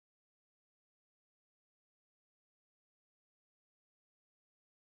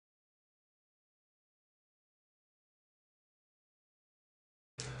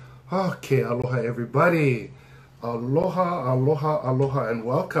Okay, aloha everybody. Aloha, aloha, aloha, and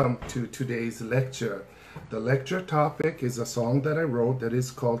welcome to today's lecture. The lecture topic is a song that I wrote that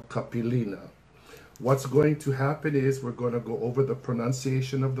is called Kapilina. What's going to happen is we're going to go over the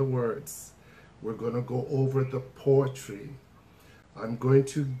pronunciation of the words. We're going to go over the poetry. I'm going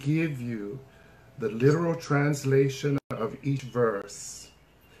to give you the literal translation of each verse.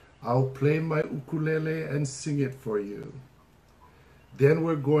 I'll play my ukulele and sing it for you. Then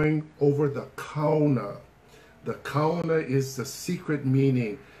we're going over the kauna. The kauna is the secret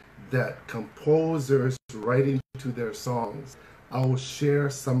meaning that composers write into their songs. I will share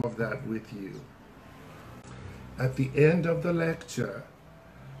some of that with you. At the end of the lecture,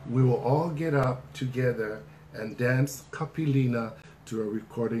 we will all get up together and dance Kapilina to a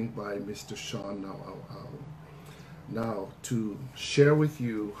recording by Mr. Sean Nau'au'au. Now, to share with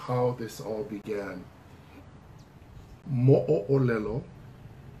you how this all began. Moʻolelo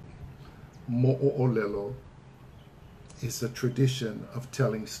is a tradition of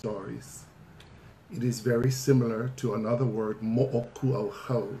telling stories. It is very similar to another word,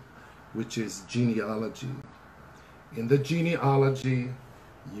 moʻokuauhau, which is genealogy. In the genealogy,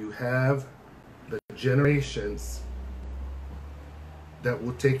 you have the generations that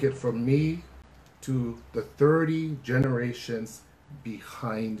will take it from me to the 30 generations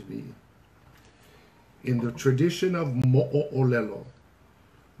behind me. In the tradition of moʻolelo,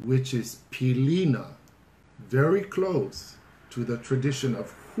 which is pilina, very close to the tradition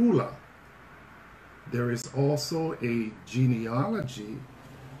of hula, there is also a genealogy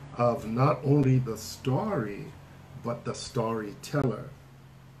of not only the story, but the storyteller.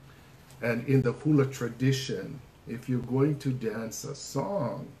 And in the hula tradition, if you're going to dance a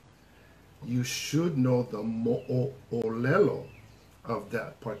song, you should know the moʻolelo of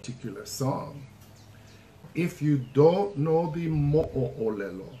that particular song. If you don't know the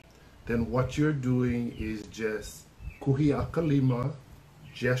moʻolelo, then what you're doing is just kuhi akalima,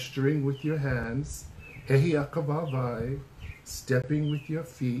 gesturing with your hands, hehi akavavai, stepping with your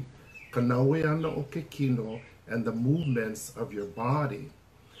feet, kanawe ana o ke kino, and the movements of your body.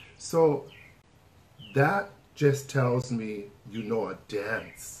 So that just tells me you know a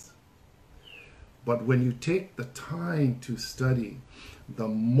dance. But when you take the time to study the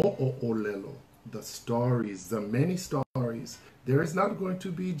moʻolelo, the stories, the many stories, there is not going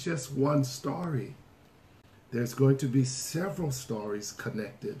to be just one story. There's going to be several stories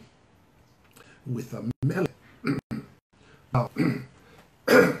connected with a melody. Now,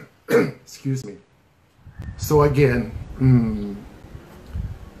 excuse me. So again,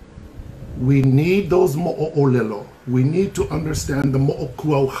 we need those moʻolelo. We need to understand the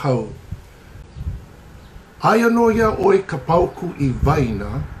moʻokuauhau. Aia no ia oi ka pauku I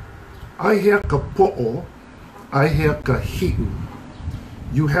waina, ai hea ka poʻo, ai hea ka hiʻu.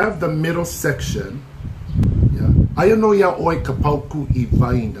 You have the middle section. Yeah. Aia no ia oi ka pauku I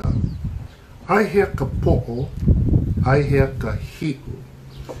waina, ai hea ka poʻo, ai hea ka hiʻu.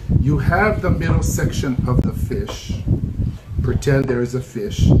 You have the middle section of the fish. Pretend there is a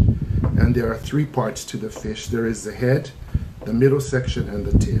fish, and there are three parts to the fish. There is the head, the middle section, and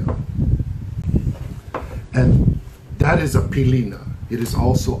the tail. And that is a pilina. It is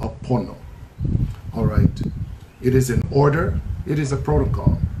also a pono. All right. It is in order. It is a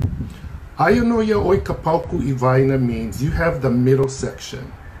protocol. Aia no ia oi ka pauku I waina means you have the middle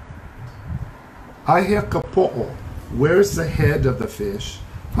section. Ai hea ka poʻo, where's the head of the fish?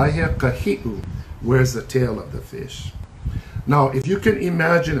 Ai hea ka hiʻu, where's the tail of the fish? Now, if you can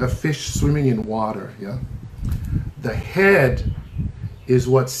imagine a fish swimming in water, yeah, the head is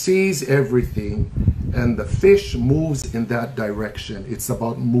what sees everything, and the fish moves in that direction. It's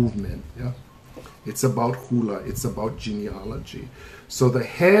about movement, yeah. It's about hula, it's about genealogy. So the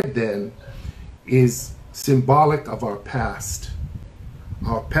head then is symbolic of our past.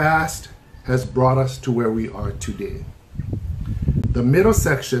 Our past has brought us to where we are today. The middle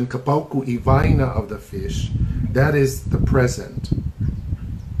section, ka pauku I waina of the fish, that is the present.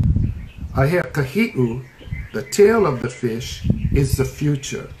 Ai hea ka hiʻu, the tail of the fish, is the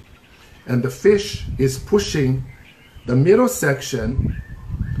future. And the fish is pushing the middle section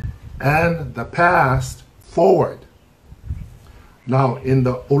and the past forward. Now, in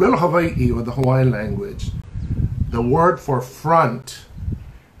the ʻōlelo Hawaii, or the Hawaiian language, the word for front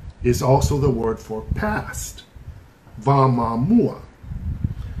is also the word for past. Vāmāmua.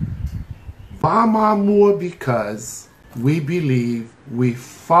 Vāmāmua because we believe we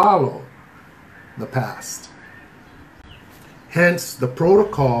follow the past. Hence the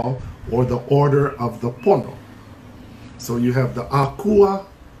protocol or the order of the pono. So you have the akua,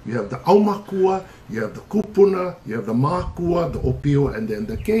 You have the aumakua, you have the kupuna, you have the makua, the opio, and then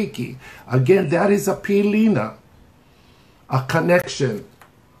the keiki. Again, that is a pilina, a connection.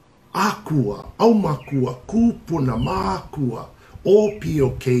 Akua, aumakua, kupuna, makua,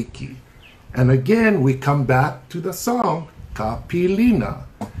 opio, keiki. And again, we come back to the song, Kapilina.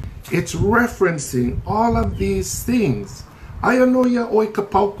 It's referencing all of these things. Ayanoya oi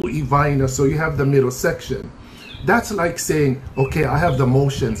kapauku ivaina, so you have the middle section. That's like saying, okay, I have the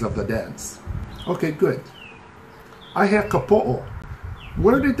motions of the dance. Okay, good. I have kapo'o.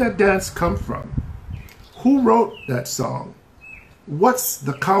 Where did that dance come from? Who wrote that song? What's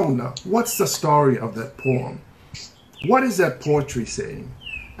the kauna? What's the story of that poem? What is that poetry saying?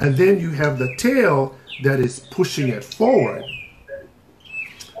 And then you have the tail that is pushing it forward.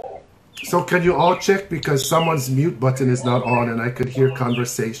 So can you all check, because someone's mute button is not on and I could hear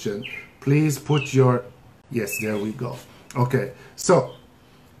conversation. Please put your, yes, there we go. Okay, so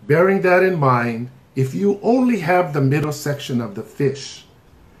bearing that in mind, if you only have the middle section of the fish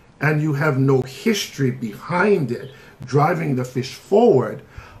and you have no history behind it driving the fish forward,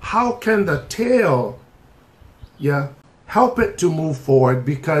 how can the tail, help it to move forward?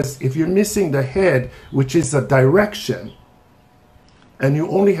 Because if you're missing the head, which is the direction, and you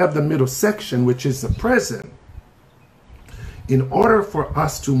only have the middle section, which is the present, in order for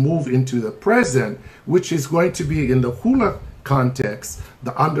us to move into the present, which is going to be in the hula context,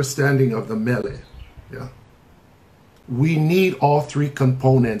 the understanding of the mele, we need all three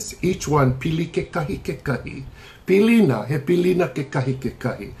components, each one, pili ke kahi, pilina, he pilina ke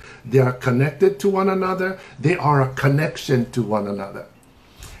kahi. They are connected to one another. They are a connection to one another.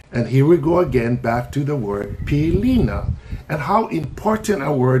 And here we go again, back to the word pilina, and how important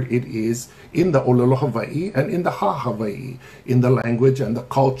a word it is in the Olelo Hawaii and in the Ha Hawaii, in the language and the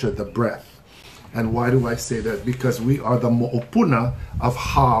culture, the breath. And why do I say that? Because we are the mo'opuna of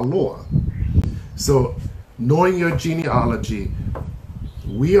Ha'aloa. So knowing your genealogy,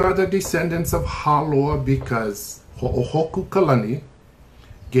 we are the descendants of Ha'aloa because Ho'ohoku Kalani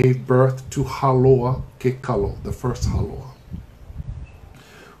gave birth to Haloa Kekalo, the first Haloa,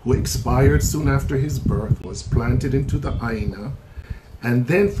 who expired soon after his birth, was planted into the Aina, and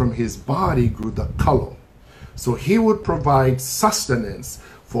then from his body grew the Kalo. So he would provide sustenance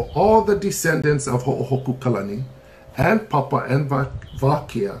for all the descendants of Ho'ohoku Kalani and Papa and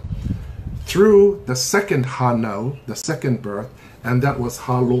Vakia through the second Hanau, the second birth, and that was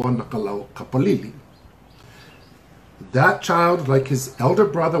Haloa Nakalau Kapalili. That child, like his elder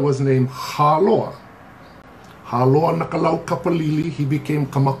brother, was named Haloa. Haloa Nakalau Kapalili, he became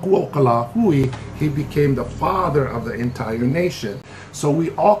Kamakua Kalahui, he became the father of the entire nation. So we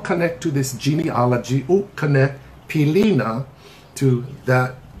all connect to this genealogy, connect Pilina to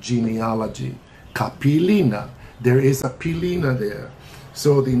that genealogy. Kapilina, there is a Pilina there.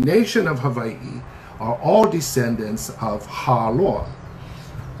 So the nation of Hawaii are all descendants of Haloa.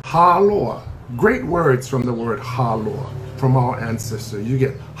 Haloa, great words from the word Haloa, from our ancestors. You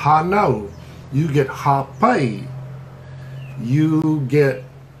get Hanau, you get Hapai, you get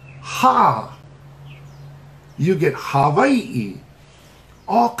Ha, you get Hawaii,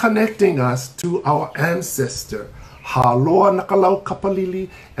 all connecting us to our ancestor, Haloa Nakalau Kapalili,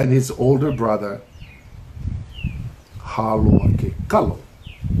 and his older brother, Haloa Kekalo.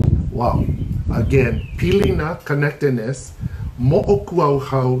 Wow. Again, Pilina, connectedness,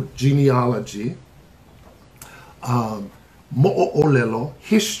 Mo'okuauhau, genealogy, moʻolelo,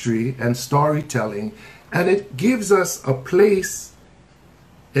 history and storytelling, and it gives us a place,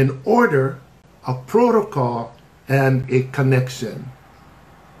 an order, a protocol, and a connection.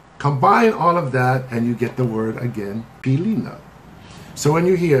 Combine all of that and you get the word again, Pilina. So when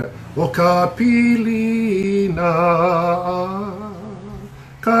you hear, O Kapilina,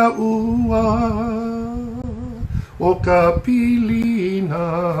 Kaua, O Kapilina,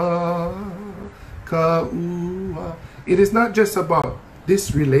 Kaua. It is not just about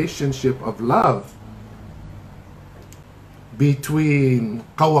this relationship of love between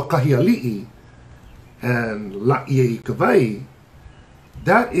Kawakahiali'i and La'iei Kawai.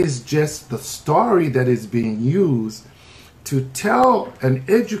 That is just the story that is being used to tell and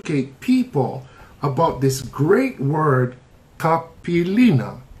educate people about this great word,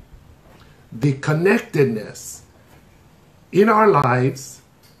 Kapilina, the connectedness in our lives,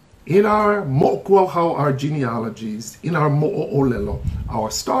 in our mo'okuauhau, our genealogies, in our mo'olelo, our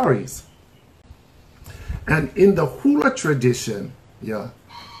stories. And in the hula tradition,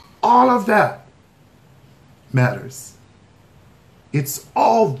 all of that matters. It's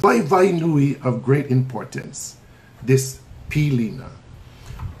all vai nui of great importance, this pilina.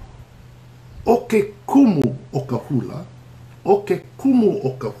 O ke kumu o ka hula, o ke kumu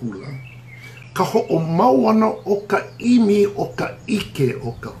o ka hula. Ka ho'o mau ana o ka imi o ka ike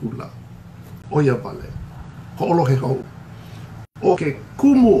o ka hula. Oia wale. Ho'olohe hou. O ke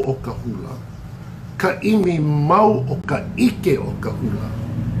kumu o ka hula. Ka imi mau o ka ike o ka hula.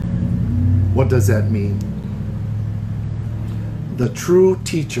 What does that mean? The true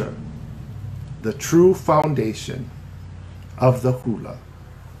teacher, the true foundation of the hula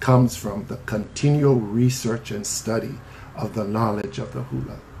comes from the continual research and study of the knowledge of the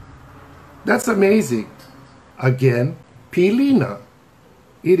hula. That's amazing. Again, pilina.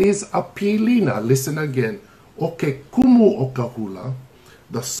 It is a pilina. Listen again. O ke kumu o ka hula,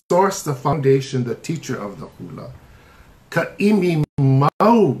 the source, the foundation, the teacher of the hula. Ka imi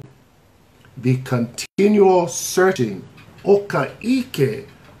mau, the continual searching, o ka ike,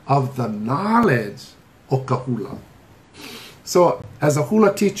 of the knowledge o ka hula. So as a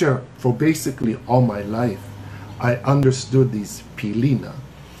hula teacher for basically all my life, I understood these pilina,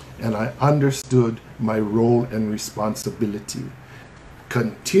 and I understood my role and responsibility.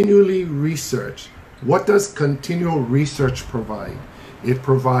 Continually research. What does continual research provide? It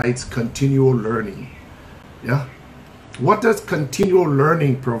provides continual learning. Yeah? What does continual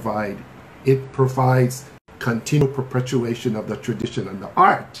learning provide? It provides continual perpetuation of the tradition and the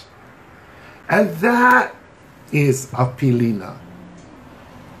art. And that is a pilina.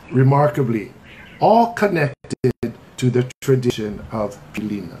 Remarkably, all connected to the tradition of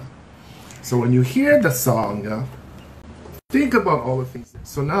pilina. So when you hear the song, think about all the things.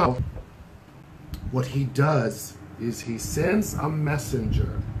 So now, what he does is he sends a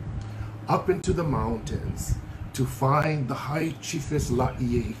messenger up into the mountains to find the high chiefess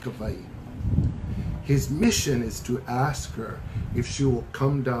La'iehikawai. His mission is to ask her if she will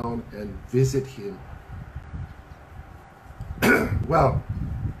come down and visit him. Well,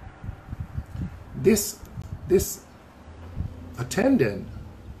 this attendant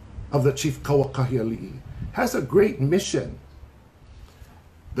of the chief Kawakahiali'i has a great mission.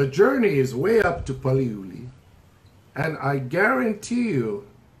 The journey is way up to Paliuli, and I guarantee you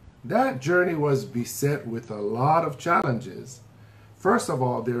that journey was beset with a lot of challenges. First of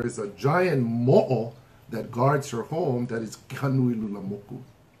all, there is a giant mo'o that guards her home that is Kanuilulamoku.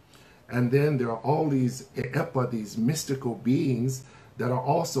 And then there are all these e'epa, these mystical beings that are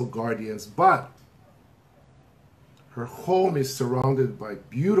also guardians, but her home is surrounded by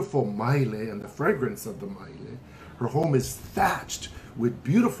beautiful maile and the fragrance of the maile. Her home is thatched with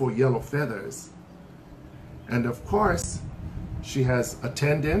beautiful yellow feathers. And of course, she has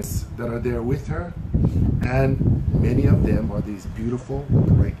attendants that are there with her, and many of them are these beautiful,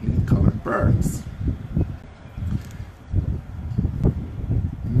 brightly colored birds.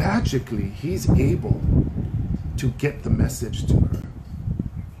 Magically, he's able to get the message to her.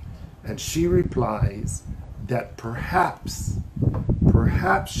 And she replies that perhaps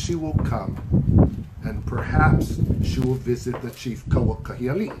she will come, and perhaps she will visit the chief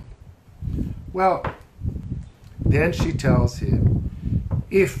Kawakahiali'i. Well, then she tells him,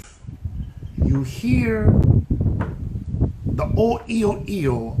 if you hear the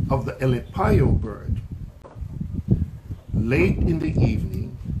o-io-io of the elepaio bird late in the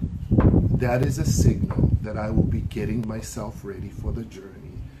evening, that is a signal that I will be getting myself ready for the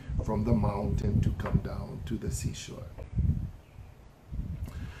journey from the mountain to come down to the seashore.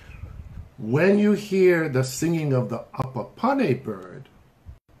 When you hear the singing of the apapane bird,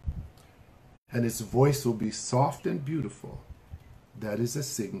 and its voice will be soft and beautiful, that is a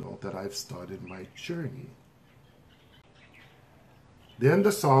signal that I've started my journey. Then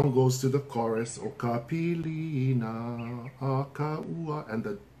the song goes to the chorus, O Kapilina, a kaua, and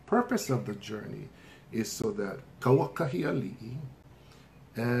the purpose of the journey is so that Kawakahiali'i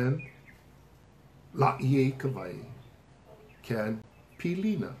and La'iehikawai can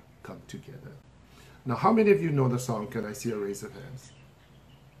pilina come together. Now, how many of you know the song? Can I see a raise of hands?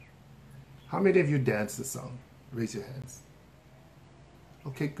 How many of you dance the song? Raise your hands.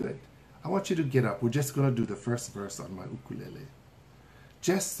 Okay, good. I want you to get up. We're just going to do the first verse on my ukulele.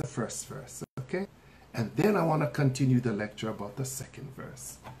 Just the first verse, okay? And then I want to continue the lecture about the second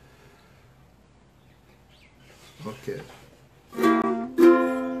verse. Okay.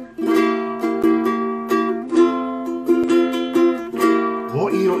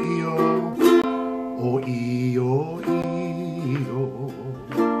 O-io-io, o-io-io,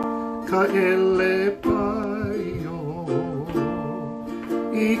 ka elepaio,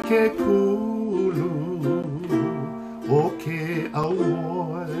 ike kulu, o ke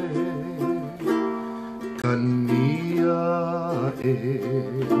auoe, kania e,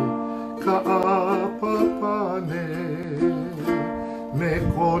 ka apapane, me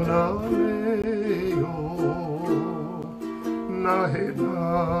kona leo, nahe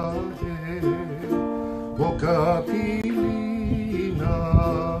nahe, o Kapilina,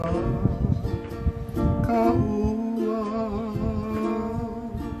 kaua,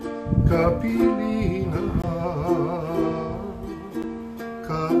 Kapilina,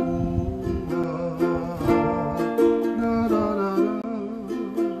 kaua, na na na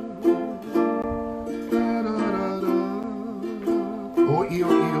na na na, o io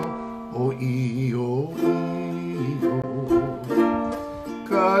io, o io io,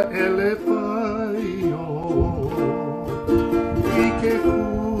 ka elepaio, ike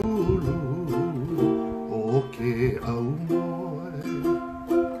kulu, o ke au moe,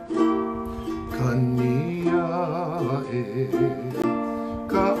 kania e,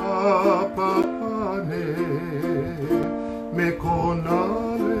 ka apapane, me kona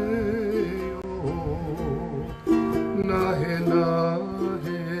leo, nahe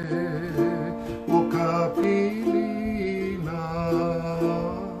nahe, o Kapilina,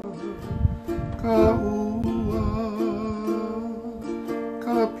 kaua,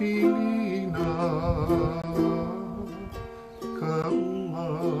 Kapilina, kaua,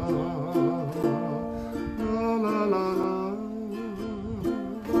 la la la la,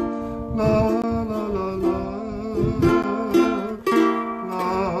 la la la la, la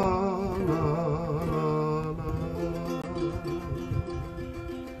la la.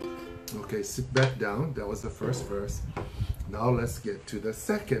 Okay, sit back down. That was the first verse. Now let's get to the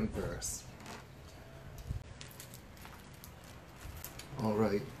second verse. All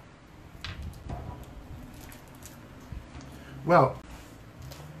right. Well,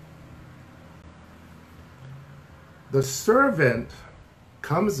 the servant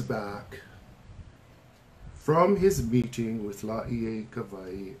comes back from his meeting with Laie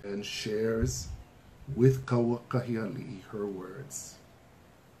Kawai and shares with Kauakahiali'i her words.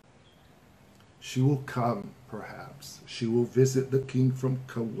 She will come, perhaps. She will visit the king from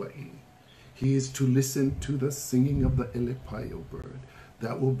Kauai. He is to listen to the singing of the elepaio bird.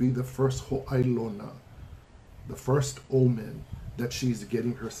 That will be the first ho'ailona, the first omen that she's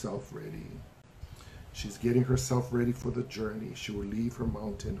getting herself ready. She's getting herself ready for the journey. She will leave her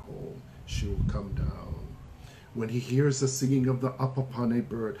mountain home. She will come down. When he hears the singing of the apapane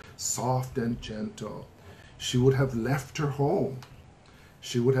bird, soft and gentle, she would have left her home.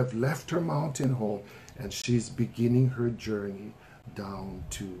 She would have left her mountain home, and she's beginning her journey down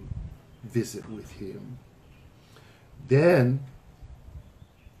to visit with him. Then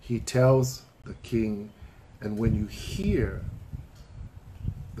he tells the king, and when you hear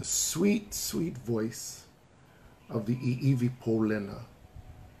the sweet, sweet voice of the i'iwi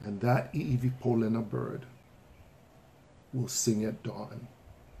and that i'iwi bird will sing at dawn,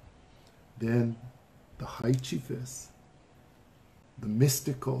 then the high chiefess, the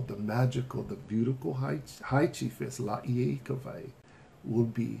mystical, the magical, the beautiful high chiefess, Laie Kawai, will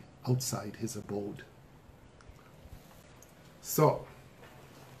be outside his abode. So,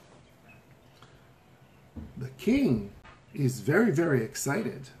 the king is very, very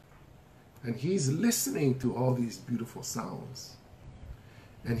excited, and he's listening to all these beautiful sounds.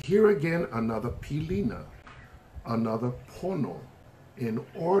 And here again, another pilina, another pono, in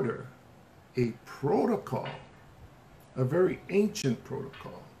order, a protocol, a very ancient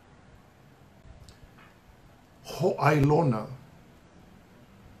protocol. Ho'ailona,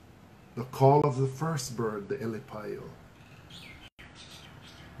 the call of the first bird, the elepaio.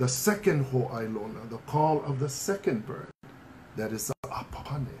 The second ho'ailona, the call of the second bird, that is the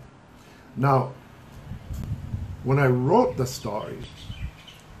apapane. Now, when I wrote the story,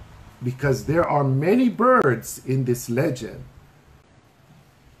 because there are many birds in this legend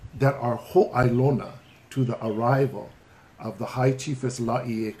that are ho'ailona to the arrival of the high chiefess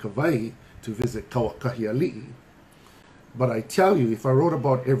Laie Kawai to visit Kauakahiali'i. But I tell you, if I wrote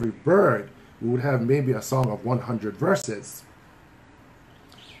about every bird, we would have maybe a song of 100 verses.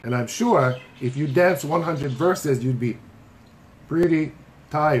 And I'm sure if you dance 100 verses, you'd be pretty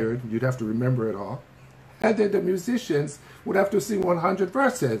tired. You'd have to remember it all. And then the musicians would have to sing 100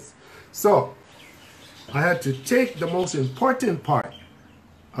 verses. So I had to take the most important part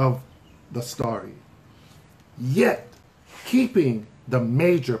of the story, yet keeping the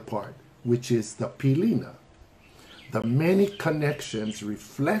major part, which is the pilina, the many connections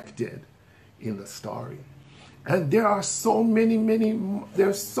reflected in the story. And there are so many,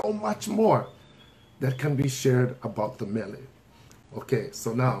 there's so much more that can be shared about the mele. Okay,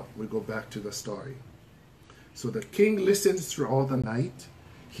 so now we go back to the story. So the king listens through all the night.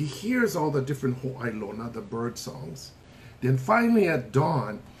 He hears all the different ho'ailona, the bird songs. Then finally at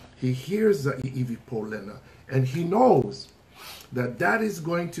dawn, he hears the i'iwi and he knows that that is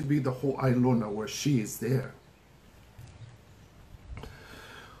going to be the ho'ailona where she is there.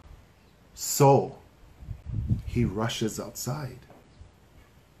 So he rushes outside.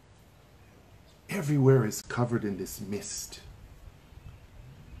 Everywhere is covered in this mist,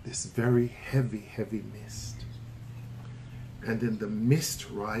 this very heavy, heavy mist. And then the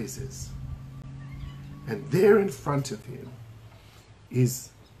mist rises. And there in front of him is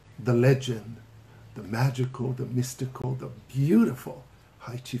the legend, the magical, the mystical, the beautiful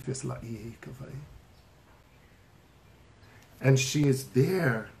High Chiefess La'iekawai. And she is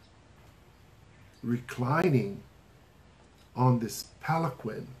there reclining on this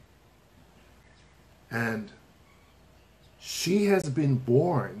palanquin. And she has been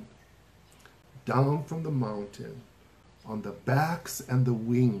born down from the mountain on the backs and the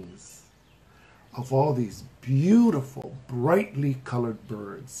wings of all these beautiful, brightly colored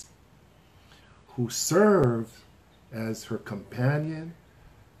birds who serve as her companion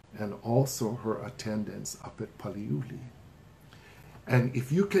and also her attendants up at Paliuli. And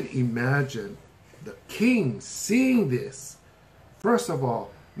if you can imagine the king seeing this, first of all,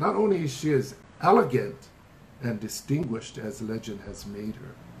 not only is she as elegant and distinguished as legend has made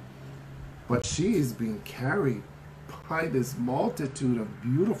her, but she is being carried by this multitude of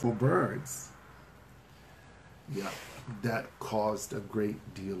beautiful birds. Yeah, that caused a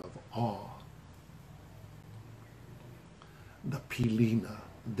great deal of awe. The Pilina,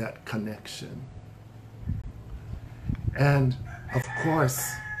 that connection. And of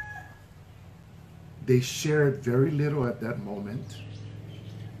course, they shared very little at that moment.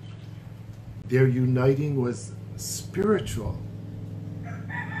 Their uniting was spiritual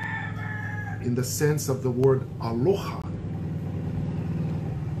in the sense of the word aloha.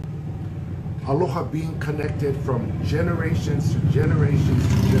 Aloha being connected from generations to generations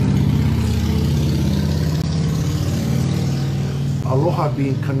to generations. Aloha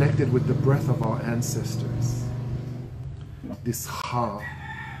being connected with the breath of our ancestors. This ha.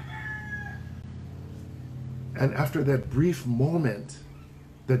 And after that brief moment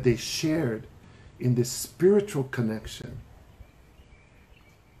that they shared in this spiritual connection,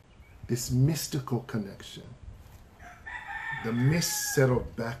 this mystical connection, the mist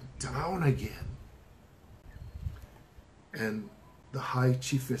settled back down again. And the High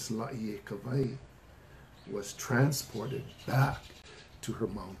Chiefess La'iekawai was transported back to her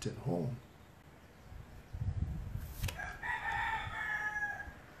mountain home.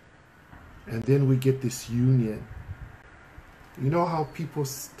 And then we get this union. You know how people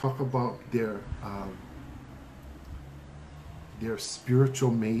talk about their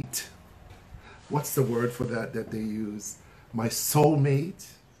spiritual mate? What's the word for that they use? My soulmate?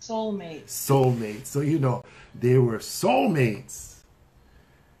 Soulmate. Soulmate. So, you know, they were soulmates.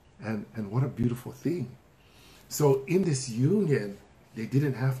 And what a beautiful thing. So in this union, they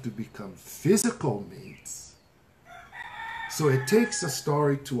didn't have to become physical mates. So it takes a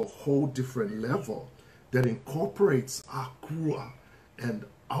story to a whole different level that incorporates akua and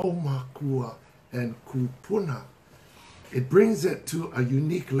aumakua and kupuna. It brings it to a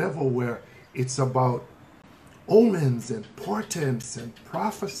unique level where it's about omens and portents and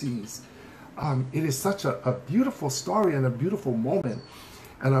prophecies. It is such a beautiful story and a beautiful moment.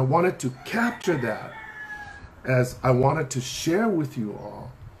 And I wanted to capture that as I wanted to share with you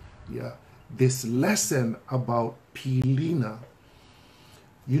all, this lesson about Pilina.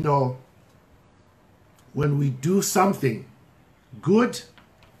 You know, when we do something good,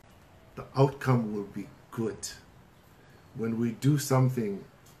 the outcome will be good. When we do something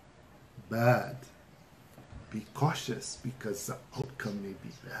bad, be cautious because the outcome may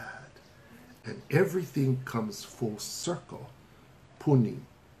be bad. And everything comes full circle, puni.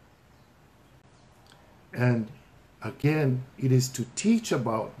 And again, it is to teach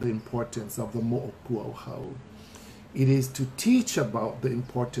about the importance of the moʻokuauhau. It is to teach about the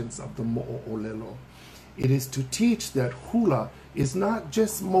importance of the moʻolelo. It is to teach that hula is not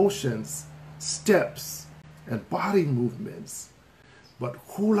just motions, steps, and body movements, but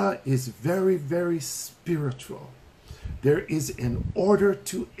hula is very, very spiritual. There is an order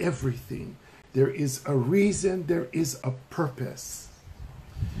to everything. There is a reason, there is a purpose.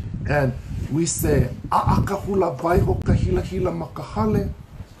 And we say, a'akahula vaiho kahila makahale.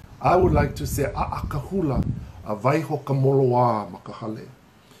 I would like to say, a'akahula a vaiho kamoloa makahale.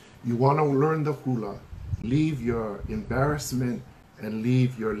 You want to learn the hula, leave your embarrassment and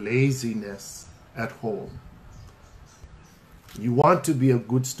leave your laziness at home. You want to be a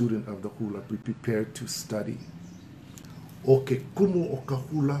good student of the hula, be prepared to study. O ke kumu o ka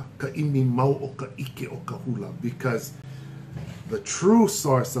hula, ka imi mau o ka ike o ka hula, because the true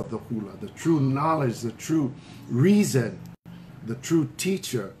source of the hula, the true knowledge, the true reason, the true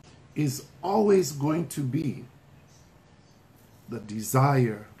teacher is always going to be the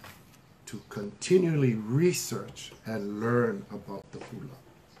desire to continually research and learn about the hula.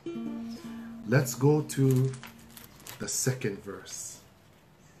 Let's go to the second verse,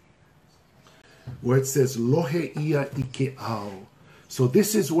 where it says, Lohe ia ike au. So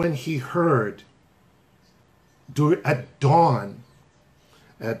this is when he heard, at dawn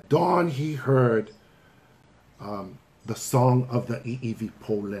he heard the song of the iiwi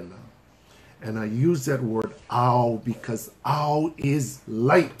polena. And I use that word au because au is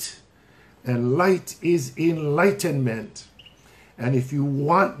light, and light is enlightenment. And if you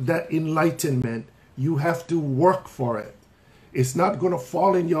want that enlightenment, you have to work for it. It's not going to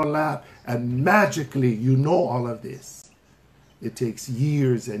fall in your lap and magically you know all of this. It takes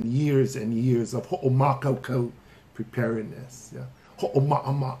years and years and years of ho'omakau preparedness, yeah?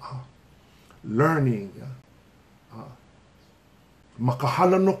 Ho'oma'ama'a, learning. Yeah?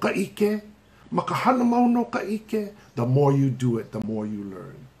 Makahana no ka'ike, makahana mau no ka'ike. The more you do it, the more you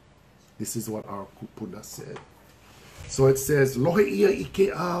learn. This is what our kupuna said. So it says, Lohe ia ike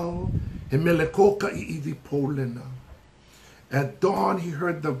au, he meleko ka'iiwi polena. At dawn he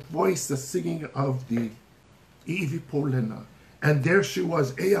heard the voice, the singing of the iiwi polena. And there she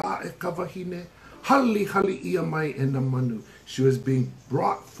was, ea e kawahine, hali hali ia mai e na manu. She was being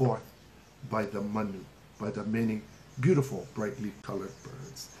brought forth by the manu, by the many beautiful, brightly colored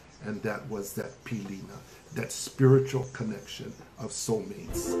birds. And that was that pilina, that spiritual connection of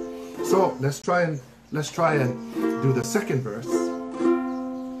soulmates. So let's try and do the second verse.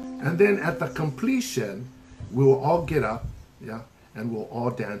 And then at the completion, we will all get up, yeah, and we'll all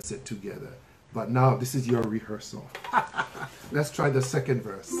dance it together. But now this is your rehearsal. Let's try the second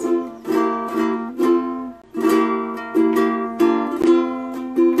verse.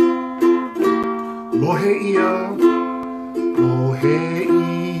 Lohe ia,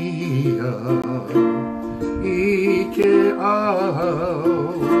 ike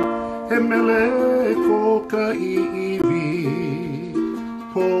au, he mele ko ka'iiwi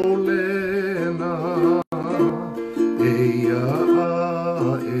polena, eia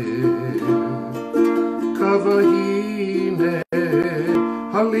ae, kawahine,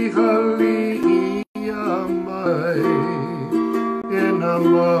 hali hali ia mai, e na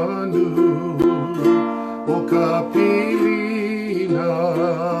manu, o Kapilina,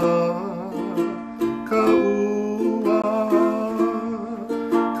 kaua,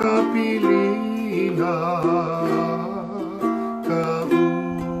 Kapilina,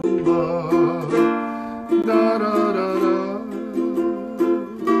 kaua, da da da da,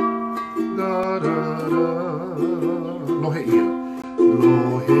 da da da. Lohe ia,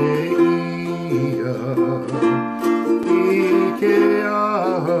 ike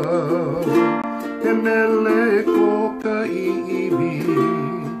au, he mele ko ka'iiwi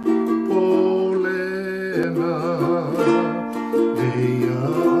polena, eia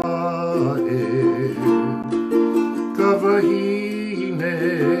ae, kawahine,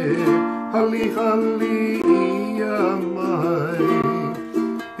 hali hali ia mai,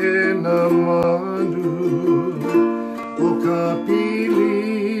 e na manu, o Kapilina,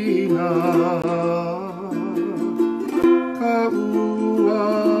 kaua,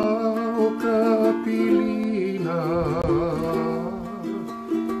 o Kapilina,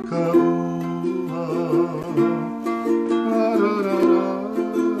 kaua, da da da da,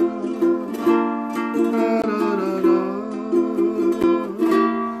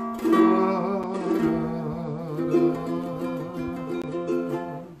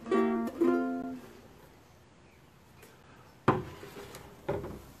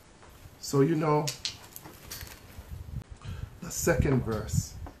 So you know, the second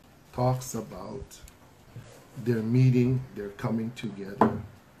verse talks about their meeting, their coming together.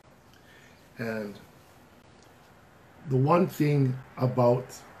 And the one thing about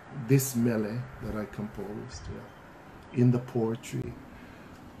this mele that I composed in the poetry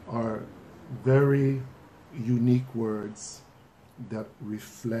are very unique words that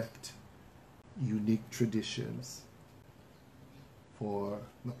reflect unique traditions for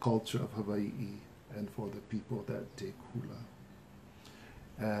the culture of Hawaii and for the people that take hula.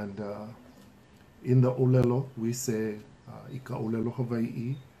 And in the moʻolelo, we say, Ika moʻolelo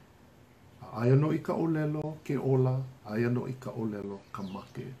Hawaii, aia no ika moʻolelo ke ola, aia no ika moʻolelo ka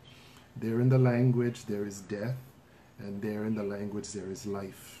make. There in the language there is death, and there in the language there is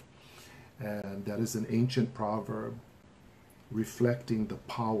life. And that is an ancient proverb reflecting the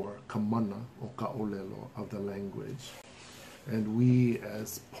power, kamana, o ka moʻolelo, of the language. And we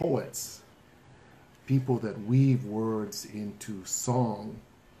as poets, people that weave words into song,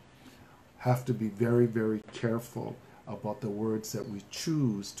 have to be very, very careful about the words that we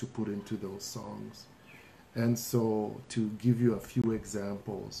choose to put into those songs. And so, to give you a few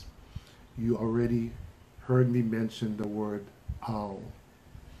examples, You already heard me mention the word ao.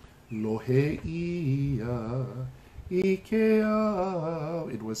 Lohe ia, ike ao.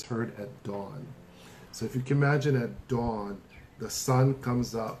 It was heard at dawn. So if you can imagine at dawn, the sun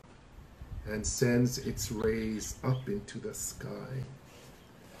comes up and sends its rays up into the sky.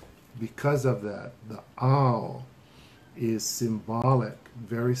 Because of that, the owl is symbolic,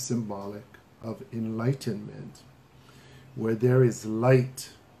 very symbolic of enlightenment. Where there is light,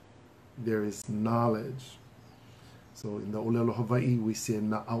 there is knowledge. So in the moʻolelo Hawaii, we say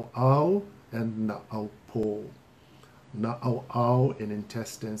na'au'au and na'aupo. Na'au'au, an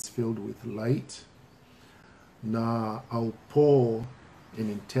intestines filled with light. Na'aupo, an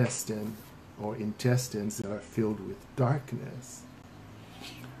intestine or intestines that are filled with darkness.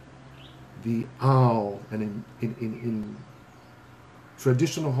 The ao, and in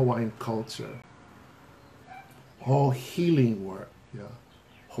traditional Hawaiian culture, all healing work,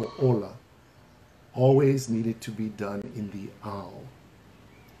 ho'ola, always needed to be done in the ao,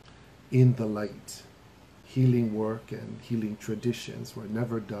 in the light. Healing work and healing traditions were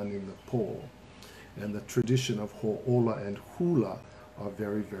never done in the po. And the tradition of ho'ola and hula are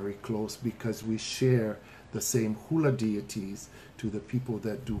very, very close because we share the same hula deities to the people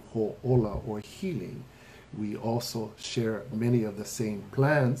that do ho'ola or healing. We also share many of the same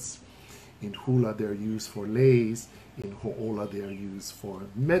plants. In hula, they're used for leis. In ho'ola, they're used for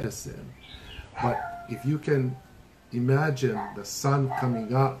medicine. But if you can imagine the sun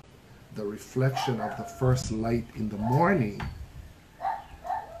coming up, the reflection of the first light in the morning,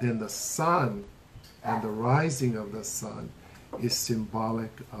 then the sun and the rising of the sun is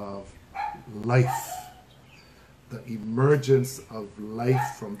symbolic of life, the emergence of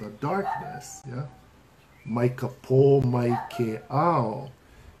life from the darkness. Mai ka po mai ke ao,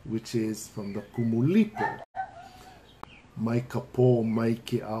 which is from the kumulipo. Mai ka po mai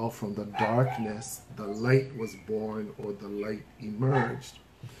ke ao, from the darkness, the light was born or the light emerged.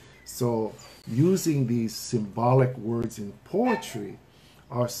 So using these symbolic words in poetry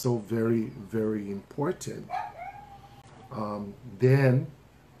are so very, very important. Then,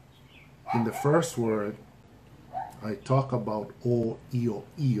 in the first word, I talk about o io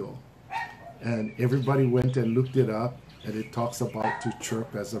io. And everybody went and looked it up, and it talks about to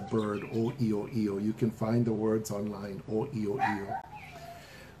chirp as a bird, o io io. You can find the words online, o io io.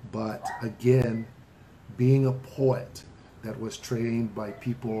 But again, being a poet that was trained by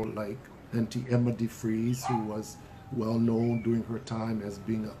people like Auntie Emma DeFries, who was well known during her time as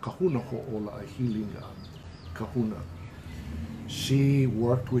being a kahuna ho'ola, a healing kahuna. She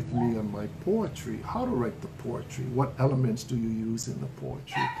worked with me on my poetry, how to write the poetry, what elements do you use in the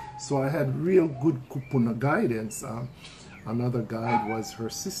poetry. So I had real good kupuna guidance. Another guide was her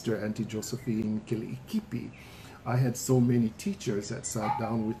sister, Auntie Josephine Keli'ikipi. I had so many teachers that sat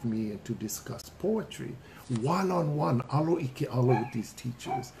down with me and to discuss poetry, one-on-one, alo ike alo with these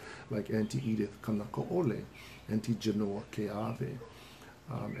teachers, like Auntie Edith Kanakaole, Auntie Genoa Keave,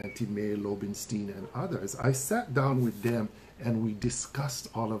 Auntie May Lobenstein, and others. I sat down with them and we discussed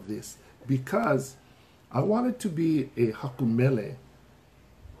all of this because I wanted to be a hakumele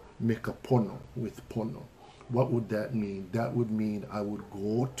mekapono, with pono. What would that mean? That would mean I would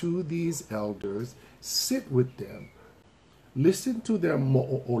go to these elders, sit with them, listen to their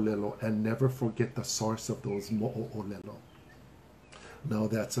moʻolelo, and never forget the source of those moʻolelo. Now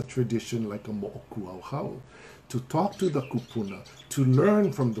that's a tradition like a moʻokuauhau, to talk to the kupuna, to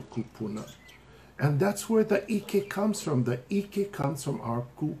learn from the kupuna. And that's where the ike comes from. The ike comes from our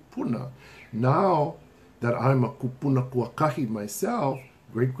kupuna. Now that I'm a kupuna kuakahi myself,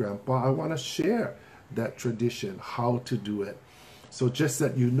 great-grandpa, I want to share that tradition, how to do it. So just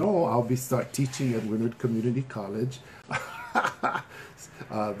that you know, I'll be start teaching at Windward Community College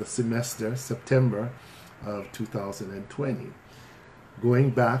the semester, September of 2020. Going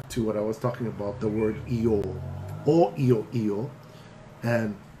back to what I was talking about, the word io, o io io,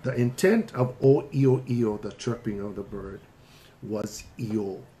 and the intent of o io io, the chirping of the bird, was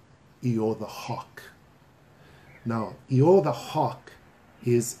io, io the hawk. Now, io the hawk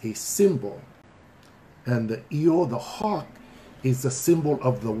is a symbol, and the io the hawk is a symbol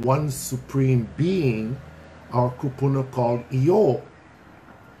of the one supreme being, our kupuna called io.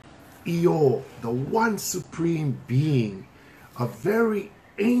 Io, the one supreme being, a very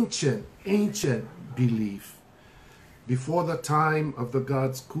ancient belief. Before the time of the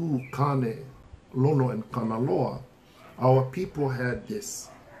gods Ku, Kane, Lono, and Kanaloa, our people had this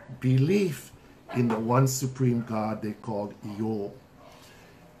belief in the one supreme God they called Io.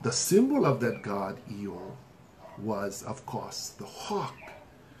 The symbol of that god, Io, was, of course, the hawk.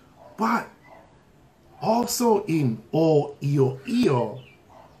 But also in O Io Io,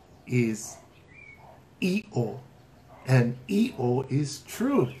 is i'o, and i'o is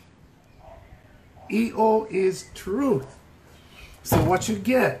truth. i'o is truth. So what you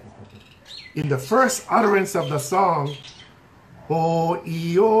get in the first utterance of the song, o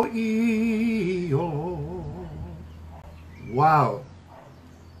i'o i'o. Wow.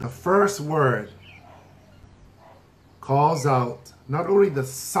 The first word calls out not only the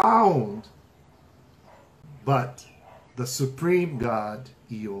sound, but the supreme God,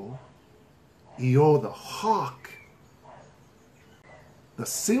 i'o. i'o, the hawk, the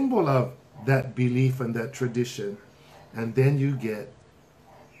symbol of that belief and that tradition. And then you get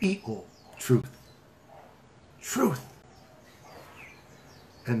i'o, truth. Truth.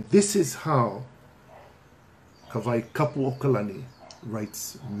 And this is how Kawai Kapuʻokalani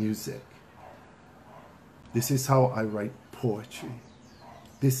writes music. This is how I write poetry.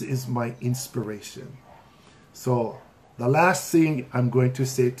 This is my inspiration. So the last thing I'm going to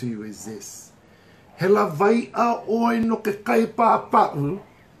say to you is this. Hela vai'a oi no ke kai pāpa'u.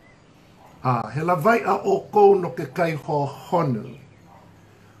 Hela vai'a o kou no ke kai hohonu.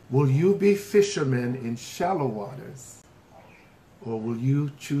 Will you be fishermen in shallow waters? Or will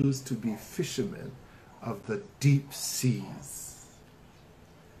you choose to be fishermen of the deep seas?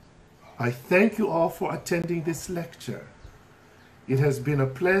 I thank you all for attending this lecture. It has been a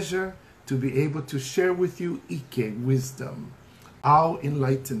pleasure to be able to share with you Ike, wisdom, our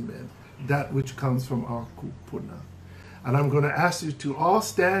enlightenment, that which comes from our kupuna. And I'm going to ask you to all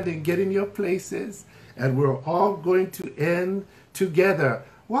stand and get in your places, and we're all going to end together.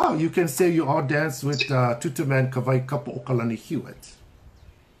 Wow, you can say you all dance with Tutuman Kawai Kapuʻokalani Hewitt.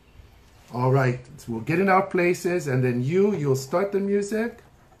 All right, so we'll get in our places, and then you'll start the music.